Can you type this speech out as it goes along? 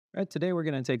All right, today we're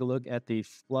going to take a look at the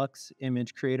Flux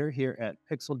Image Creator here at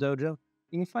Pixel Dojo.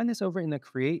 You can find this over in the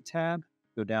Create tab.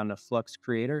 Go down to Flux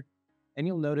Creator, and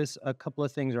you'll notice a couple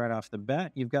of things right off the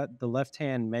bat. You've got the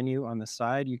left-hand menu on the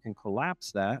side. You can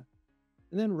collapse that.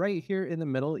 And then right here in the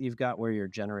middle, you've got where your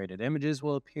generated images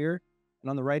will appear. And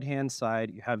on the right-hand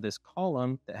side, you have this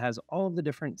column that has all of the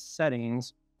different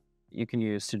settings you can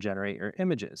use to generate your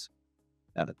images.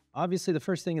 Now, obviously, the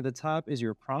first thing at the top is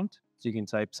your prompt. So you can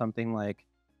type something like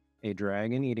a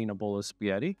dragon eating a bowl of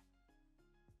spaghetti.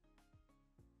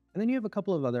 And then you have a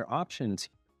couple of other options.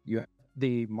 You have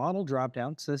the model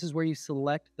dropdown. So this is where you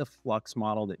select the Flux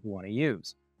model that you want to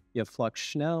use. You have Flux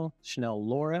Schnell, Schnell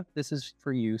LoRA. This is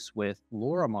for use with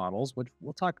LoRA models, which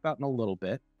we'll talk about in a little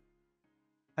bit.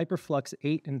 HyperFlux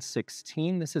 8 and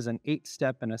 16. This is an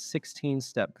 8-step and a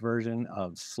 16-step version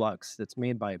of Flux that's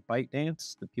made by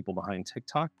ByteDance, the people behind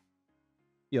TikTok.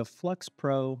 You have Flux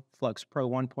Pro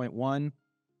 1.1,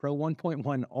 Pro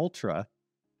 1.1 Ultra,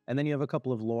 and then you have a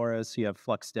couple of LoRas. So you have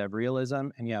Flux Dev Realism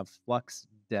and you have Flux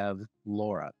Dev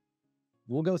LoRA.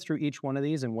 We'll go through each one of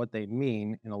these and what they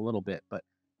mean in a little bit, but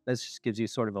this just gives you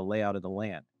sort of a layout of the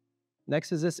land.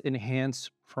 Next is this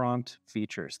enhanced prompt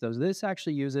feature. So this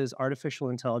actually uses artificial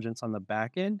intelligence on the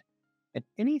back end, and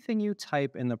anything you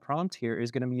type in the prompt here is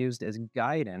going to be used as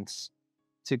guidance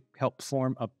to help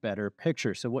form a better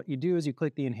picture. So what you do is you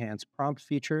click the enhanced prompt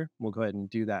feature. We'll go ahead and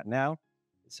do that now.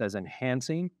 It says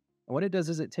enhancing. And what it does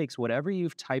is it takes whatever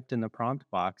you've typed in the prompt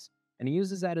box and it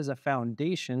uses that as a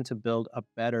foundation to build a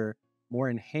better, more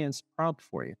enhanced prompt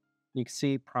for you. You can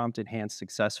see prompt enhanced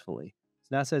successfully.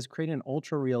 So now it says create an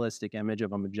ultra realistic image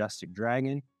of a majestic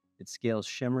dragon. It scales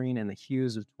shimmering in the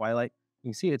hues of twilight.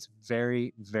 You can see it's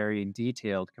very, very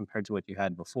detailed compared to what you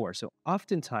had before. So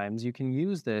oftentimes you can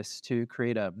use this to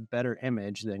create a better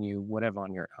image than you would have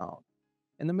on your own.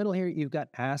 In the middle here, you've got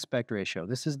aspect ratio.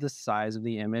 This is the size of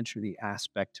the image or the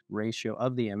aspect ratio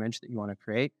of the image that you want to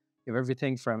create. You have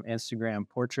everything from Instagram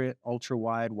portrait, ultra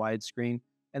wide, widescreen,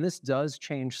 and this does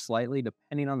change slightly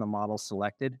depending on the model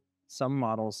selected. Some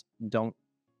models don't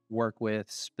work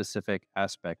with specific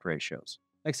aspect ratios.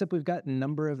 Next up, we've got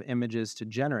number of images to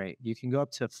generate. You can go up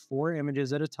to 4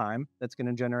 images at a time. That's going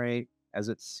to generate, as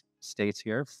it states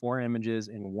here, 4 images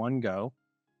in one go.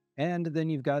 And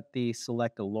then you've got the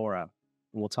select a LoRA.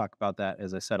 And we'll talk about that,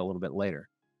 as I said, a little bit later.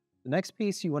 The next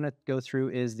piece you want to go through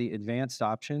is the advanced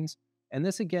options. And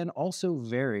this, again, also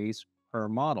varies per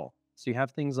model. So you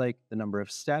have things like the number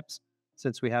of steps.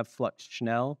 Since we have Flux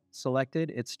Schnell selected,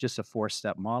 it's just a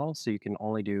 4-step model. So you can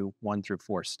only do 1 through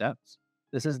 4 steps.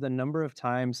 This is the number of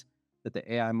times that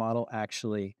the AI model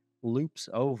actually loops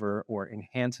over or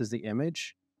enhances the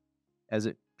image as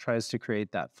it tries to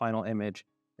create that final image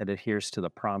that adheres to the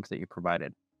prompt that you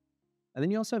provided. And then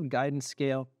you also have guidance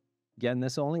scale. Again,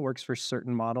 this only works for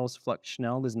certain models. Flux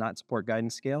Schnell does not support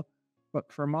guidance scale. But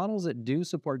for models that do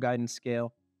support guidance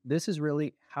scale, this is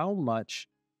really how much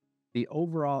the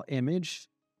overall image,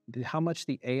 how much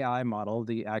the AI model,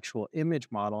 the actual image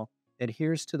model,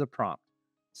 adheres to the prompt.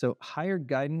 So higher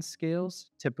guidance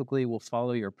scales typically will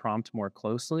follow your prompt more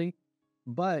closely,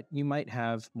 but you might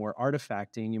have more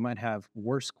artifacting, you might have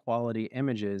worse quality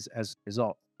images as a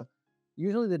result.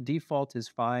 Usually the default is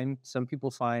fine. Some people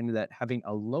find that having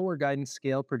a lower guidance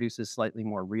scale produces slightly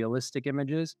more realistic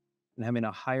images, and having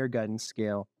a higher guidance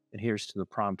scale adheres to the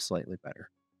prompt slightly better.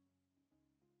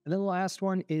 And then the last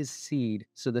one is seed.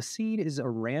 So the seed is a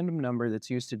random number that's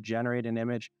used to generate an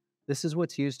image. This is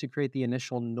what's used to create the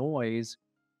initial noise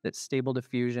that Stable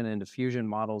Diffusion and diffusion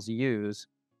models use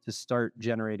to start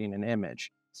generating an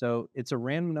image. So it's a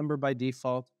random number by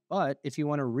default, but if you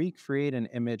want to recreate an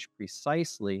image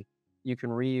precisely, you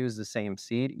can reuse the same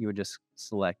seed. You would just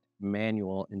select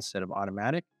manual instead of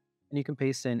automatic, and you can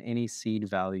paste in any seed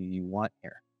value you want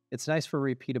here. It's nice for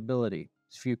repeatability.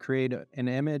 If you create an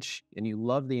image and you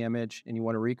love the image and you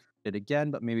want to recreate it again,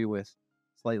 but maybe with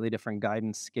slightly different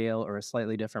guidance scale or a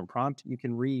slightly different prompt, you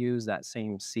can reuse that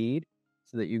same seed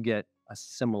so that you get a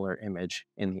similar image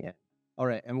in the end. All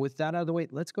right, and with that out of the way,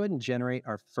 let's go ahead and generate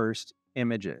our first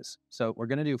images. So we're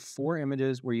going to do 4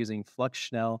 images. We're using Flux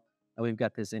Schnell, and we've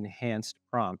got this enhanced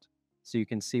prompt so you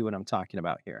can see what I'm talking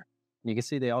about here. And you can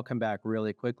see they all come back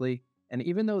really quickly. And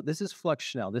even though this is Flux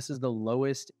Schnell, this is the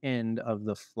lowest end of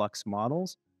the Flux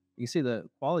models, you can see the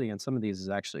quality on some of these is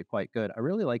actually quite good. I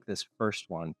really like this first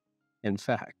one, in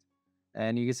fact.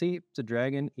 And you can see it's a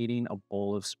dragon eating a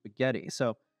bowl of spaghetti.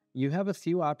 So you have a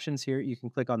few options here. You can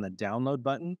click on the download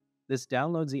button. This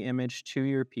downloads the image to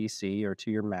your PC or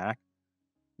to your Mac.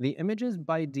 The images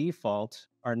by default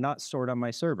are not stored on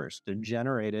my servers. They're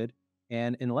generated,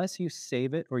 and unless you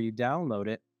save it or you download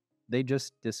it, they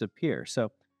just disappear.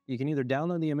 So You can either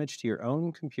download the image to your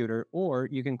own computer or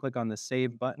you can click on the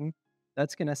save button.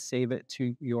 That's going to save it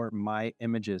to your My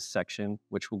Images section,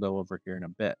 which we'll go over here in a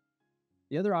bit.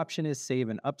 The other option is save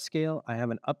and upscale. I have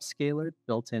an upscaler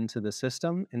built into the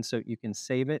system, and so you can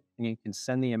save it and you can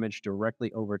send the image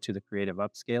directly over to the Creative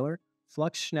Upscaler.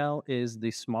 Flux Schnell is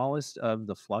the smallest of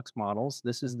the Flux models.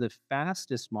 This is the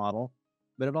fastest model,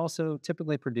 but it also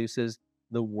typically produces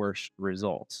the worst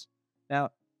results. Now,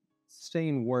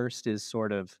 saying worst is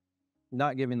sort of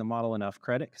not giving the model enough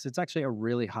credit because it's actually a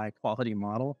really high quality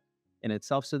model in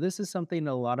itself. So this is something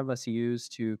that a lot of us use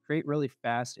to create really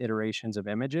fast iterations of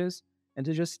images and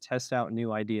to just test out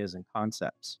new ideas and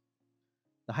concepts.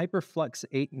 The HyperFlux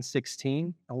 8 and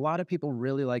 16, a lot of people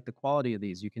really like the quality of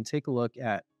these. You can take a look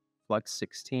at Flux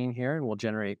 16 here, and we'll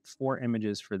generate 4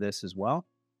 images for this as well.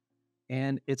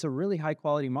 And it's a really high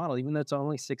quality model, even though it's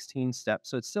only 16 steps.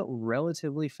 So it's still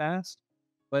relatively fast,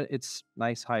 but it's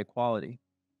nice high quality.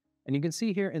 And you can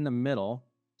see here in the middle,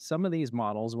 some of these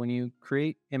models, when you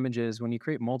create images, when you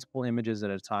create multiple images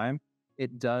at a time,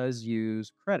 it does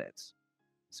use credits.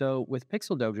 So with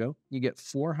Pixel Dojo, you get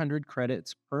 400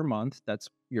 credits per month. That's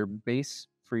your base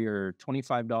for your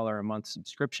 $25 a month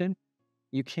subscription.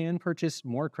 You can purchase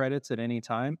more credits at any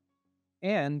time.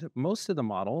 And most of the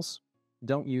models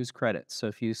don't use credits. So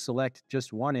if you select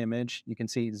just one image, you can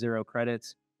see 0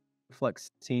 credits.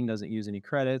 Flux 16 doesn't use any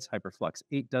credits. HyperFlux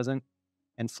 8 doesn't.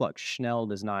 And Flux Schnell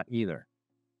does not either.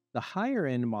 The higher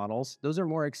end models, those are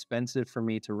more expensive for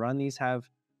me to run. These have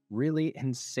really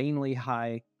insanely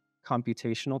high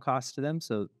computational costs to them.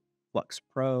 So Flux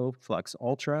Pro, Flux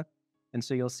Ultra. And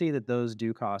so you'll see that those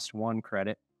do cost 1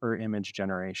 credit per image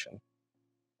generation.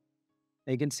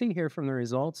 Now you can see here from the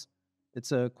results,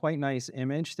 it's a quite nice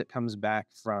image that comes back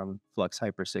from Flux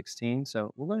Hyper 16.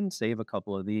 So we'll go ahead and save a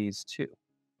couple of these too.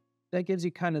 That gives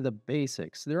you kind of the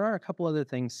basics. There are a couple other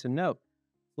things to note.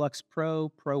 Flux Pro,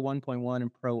 Pro 1.1,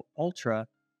 and Pro Ultra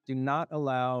do not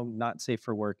allow not safe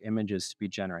for work images to be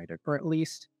generated, or at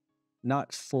least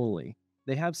not fully.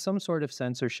 They have some sort of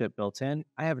censorship built in.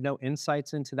 I have no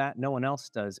insights into that. No one else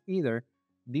does either.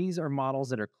 These are models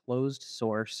that are closed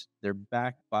source. They're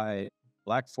backed by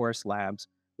Black Forest Labs.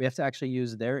 We have to actually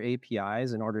use their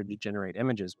APIs in order to generate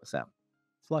images with them.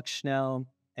 Flux Schnell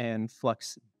and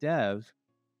Flux Dev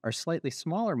are slightly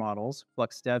smaller models,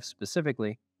 Flux Dev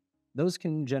specifically. Those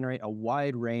can generate a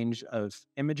wide range of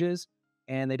images,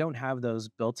 and they don't have those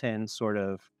built-in sort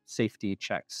of safety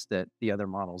checks that the other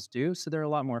models do, so they're a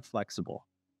lot more flexible.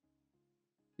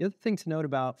 The other thing to note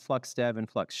about Flux Dev and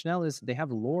Flux Schnell is they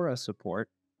have LoRA support,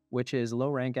 which is low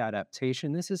rank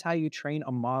adaptation. This is how you train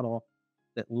a model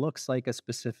that looks like a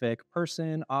specific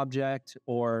person, object,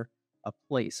 or a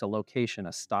place, a location,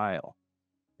 a style.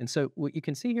 And so what you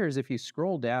can see here is if you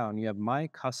scroll down, you have my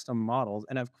custom models,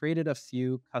 and I've created a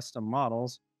few custom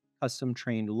models, custom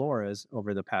trained LoRAs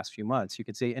over the past few months. You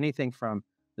can see anything from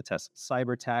the Tesla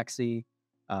Cyber Taxi.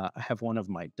 I have one of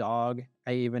my dog.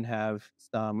 I even have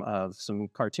some of some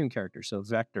cartoon characters, so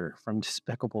Vector from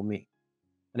Despicable Me.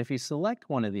 And if you select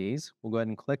one of these, we'll go ahead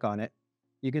and click on it.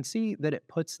 You can see that it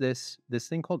puts this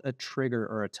thing called a trigger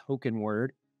or a token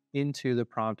word into the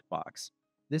prompt box.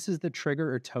 This is the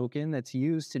trigger or token that's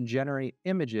used to generate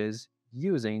images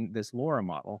using this LoRA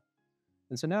model.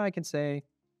 And so now I can say,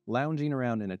 lounging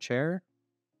around in a chair.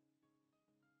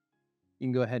 You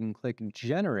can go ahead and click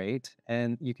generate,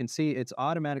 and you can see it's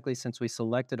automatically, since we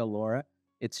selected a LoRA,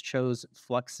 it's chose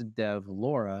Flux Dev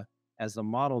LoRA as the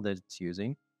model that it's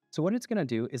using. So what it's going to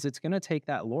do is it's going to take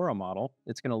that LoRA model,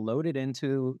 it's going to load it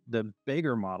into the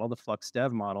bigger model, the Flux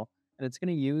Dev model, and it's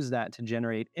going to use that to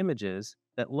generate images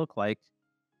that look like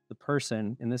the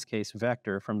person, in this case,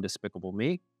 Vector from Despicable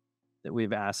Me, that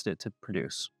we've asked it to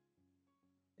produce.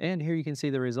 And here you can see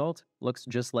the result. Looks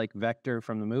just like Vector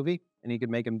from the movie, and you could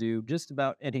make him do just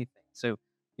about anything. So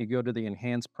you go to the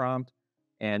enhance prompt,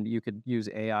 and you could use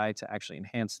AI to actually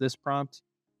enhance this prompt,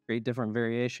 create different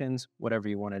variations, whatever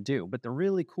you want to do. But the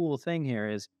really cool thing here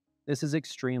is this is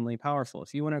extremely powerful.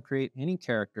 If you want to create any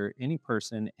character, any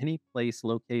person, any place,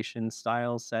 location,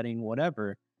 style, setting,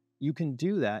 whatever, you can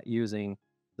do that using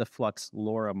the Flux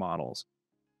LoRA models.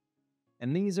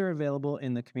 And these are available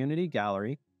in the community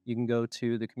gallery. You can go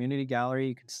to the community gallery,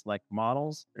 you can select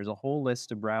models. There's a whole list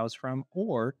to browse from,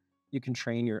 or you can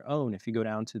train your own. If you go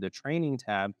down to the training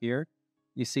tab here,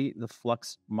 you see the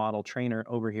Flux model trainer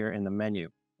over here in the menu.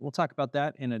 We'll talk about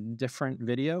that in a different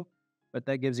video, but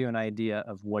that gives you an idea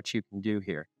of what you can do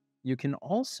here. You can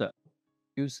also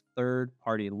use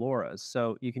third-party LoRAs.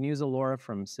 So you can use a LoRA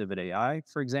from Civet AI,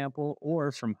 for example,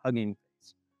 or from Hugging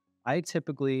Face. I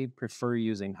typically prefer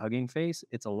using Hugging Face.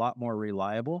 It's a lot more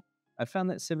reliable. I found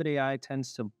that Civet AI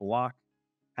tends to block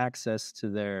access to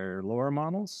their LoRa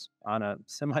models on a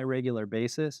semi-regular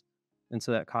basis. And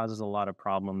so that causes a lot of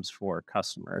problems for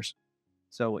customers.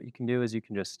 So what you can do is you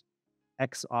can just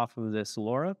X off of this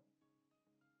LoRa.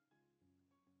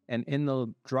 And in the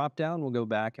dropdown, we'll go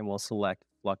back and we'll select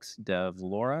Flux Dev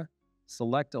LoRa.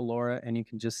 Select a LoRa, and you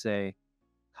can just say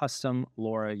custom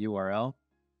LoRa URL.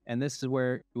 And this is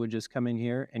where you would just come in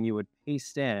here and you would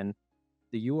paste in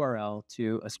the URL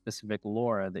to a specific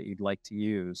LoRa that you'd like to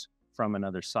use from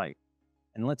another site.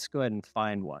 And let's go ahead and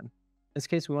find one. In this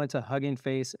case, we went to Hugging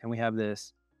Face and we have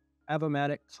this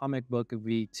Avomatic Comic Book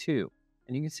V2.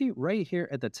 And you can see right here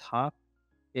at the top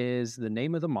is the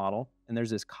name of the model, and there's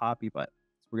this copy button.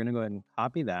 So we're gonna go ahead and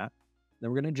copy that.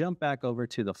 Then we're gonna jump back over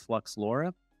to the Flux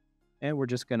LoRa, and we're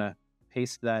just gonna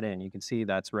paste that in. You can see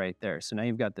that's right there. So now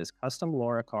you've got this custom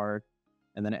LoRa card,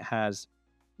 and then it has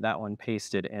that one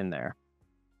pasted in there.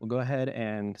 We'll go ahead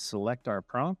and select our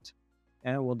prompt,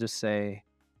 and we'll just say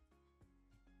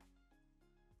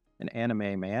an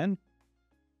anime man. And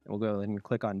we'll go ahead and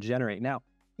click on generate. Now,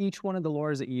 each one of the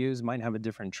LoRas that you use might have a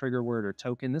different trigger word or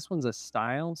token. This one's a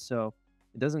style, so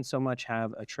it doesn't so much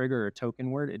have a trigger or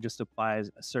token word. It just applies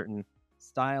a certain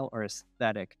style or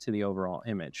aesthetic to the overall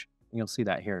image. And you'll see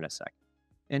that here in a second.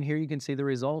 And here you can see the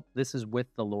result. This is with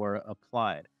the LoRa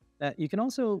applied. You can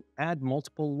also add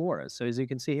multiple LoRas. So as you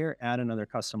can see here, add another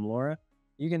custom LoRa.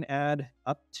 You can add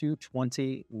up to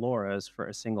 20 LoRas for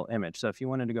a single image. So if you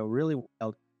wanted to go really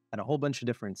wild, add a whole bunch of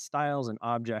different styles and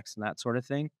objects and that sort of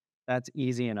thing, that's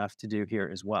easy enough to do here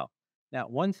as well. Now,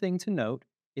 one thing to note,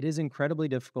 it is incredibly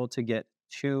difficult to get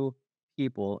two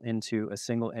people into a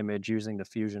single image using the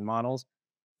Fusion models.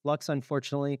 Flux,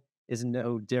 unfortunately, is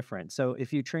no different. So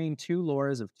if you train two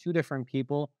LoRas of two different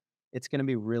people, it's going to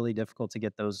be really difficult to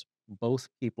get those both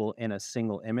people in a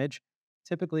single image.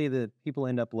 Typically, the people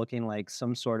end up looking like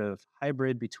some sort of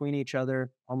hybrid between each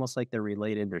other, almost like they're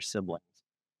related, they're siblings.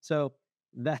 So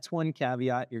that's one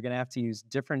caveat. You're going to have to use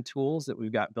different tools that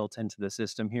we've got built into the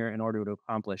system here in order to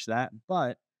accomplish that.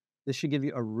 But this should give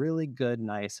you a really good,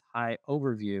 nice, high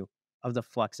overview of the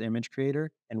Flux Image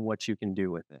Creator and what you can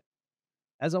do with it.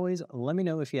 As always, let me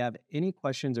know if you have any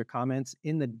questions or comments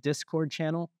in the Discord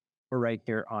channel or right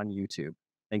here on YouTube.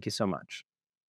 Thank you so much.